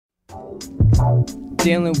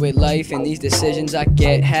Dealing with life and these decisions I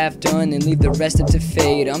get half done and leave the rest up to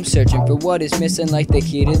fate. I'm searching for what is missing like the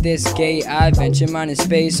key to this gate. I venture mind in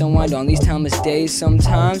space, unwind on these timeless days.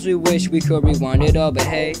 Sometimes we wish we could rewind it all, but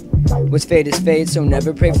hey, what's fate is fate, so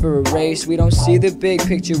never pray for a race. We don't see the big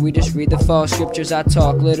picture, we just read the false scriptures. I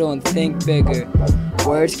talk little and think bigger.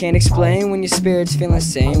 Words can't explain when your spirit's feeling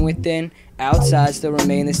sane within. Outside still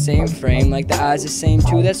remain the same frame, like the eyes the same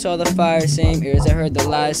too, that's all the fire. Same ears, I heard the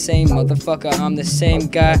lies, same motherfucker, I'm the same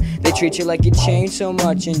guy. They treat you like you changed so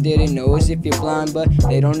much and didn't know as if you're blind, but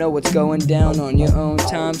they don't know what's going down on your own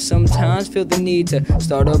time. Sometimes feel the need to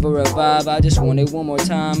start over, revive. I just want it one more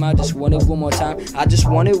time, I just want it one more time, I just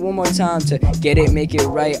want it one more time to get it, make it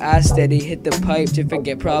right. I steady hit the pipe to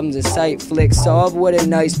forget problems in sight. Flick solve with a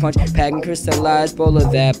nice punch, packing crystallized bowl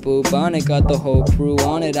of that boob on it. Got the whole crew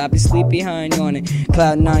on it, I be sleep behind on it.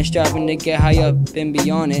 Cloud 9 striving to get high up and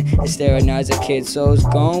beyond it. And staring eyes of kids souls,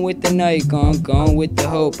 gone with the night, gone with the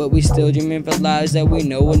hope. But we still dreaming for lives that we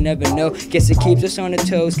know we'll never know. Guess it keeps us on the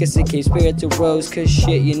toes, guess it keeps spirits arose. Cause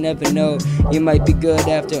shit, you never know, you might be good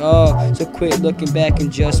after all. So quit looking back and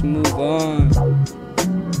just move on.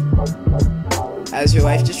 As your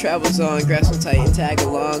life just travels on, grasp on tight and tag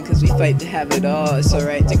along, cause we fight to have it all. It's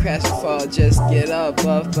alright to crash and fall, just get up,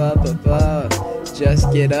 up, up, up, up.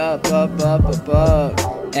 Just get up, up, up, up,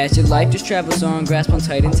 up. As your life just travels on, grasp on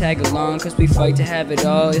tight and tag along, cause we fight to have it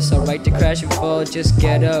all. It's alright to crash and fall, just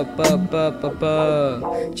get up, up, up, up,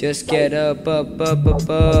 up. Just get up, up, up, up,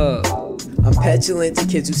 up. I'm petulant to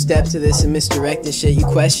kids who step to this and misdirect and shit. You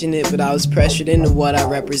question it, but I was pressured into what I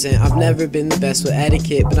represent. I've never been the best with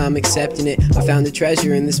etiquette, but I'm accepting it. I found a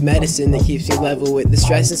treasure in this medicine that keeps me level with the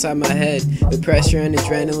stress inside my head. The pressure and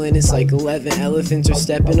adrenaline, it's like 11 elephants are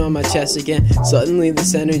stepping on my chest again. Suddenly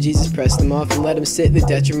this energy just pressed them off and let them sit. The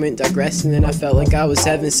detriment digressed, and then I felt like I was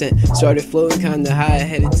heaven sent. Started floating kinda high,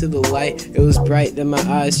 headed to the light. It was bright, then my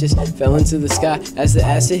eyes just fell into the sky. As the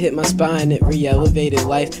acid hit my spine, it re-elevated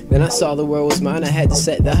life. Then I saw the world was mine, I had to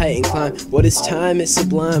set the height and climb. What is time? It's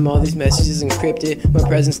sublime, all these messages encrypted. My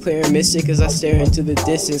presence clear and mystic as I stare into the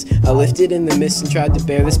distance. I lifted in the mist and tried to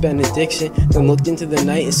bear this benediction, then looked into the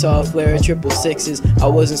night and saw a flare of 666. I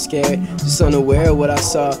wasn't scared, just unaware of what I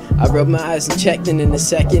saw. I rubbed my eyes and checked, and in a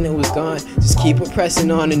second it was gone. Just keep on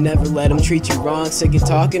pressing on and never let them treat you wrong. Sick of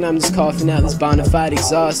talking, I'm just coughing out this bona fide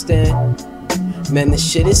exhausting. Man,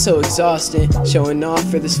 this shit is so exhausting, showing off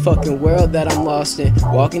for this fucking world that I'm lost in.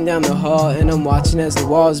 Walking down the hall and I'm watching as the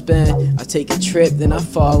walls bend. I take a trip, then I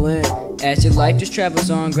fall in. As your life just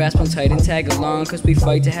travels on, grasp on tight and tag along, cause we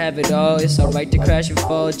fight to have it all. It's alright to crash and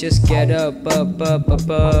fall, just get up, up, up, up,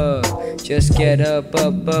 up. Just get up,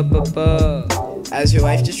 up, up, up, up. As your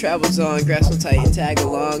life just travels on, grasp on tight and tag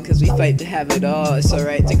along, cause we fight to have it all. It's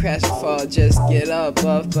alright to crash and fall, just get up,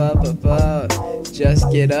 up, up, up, up.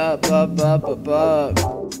 Just get up, up, up, up,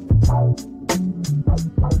 up.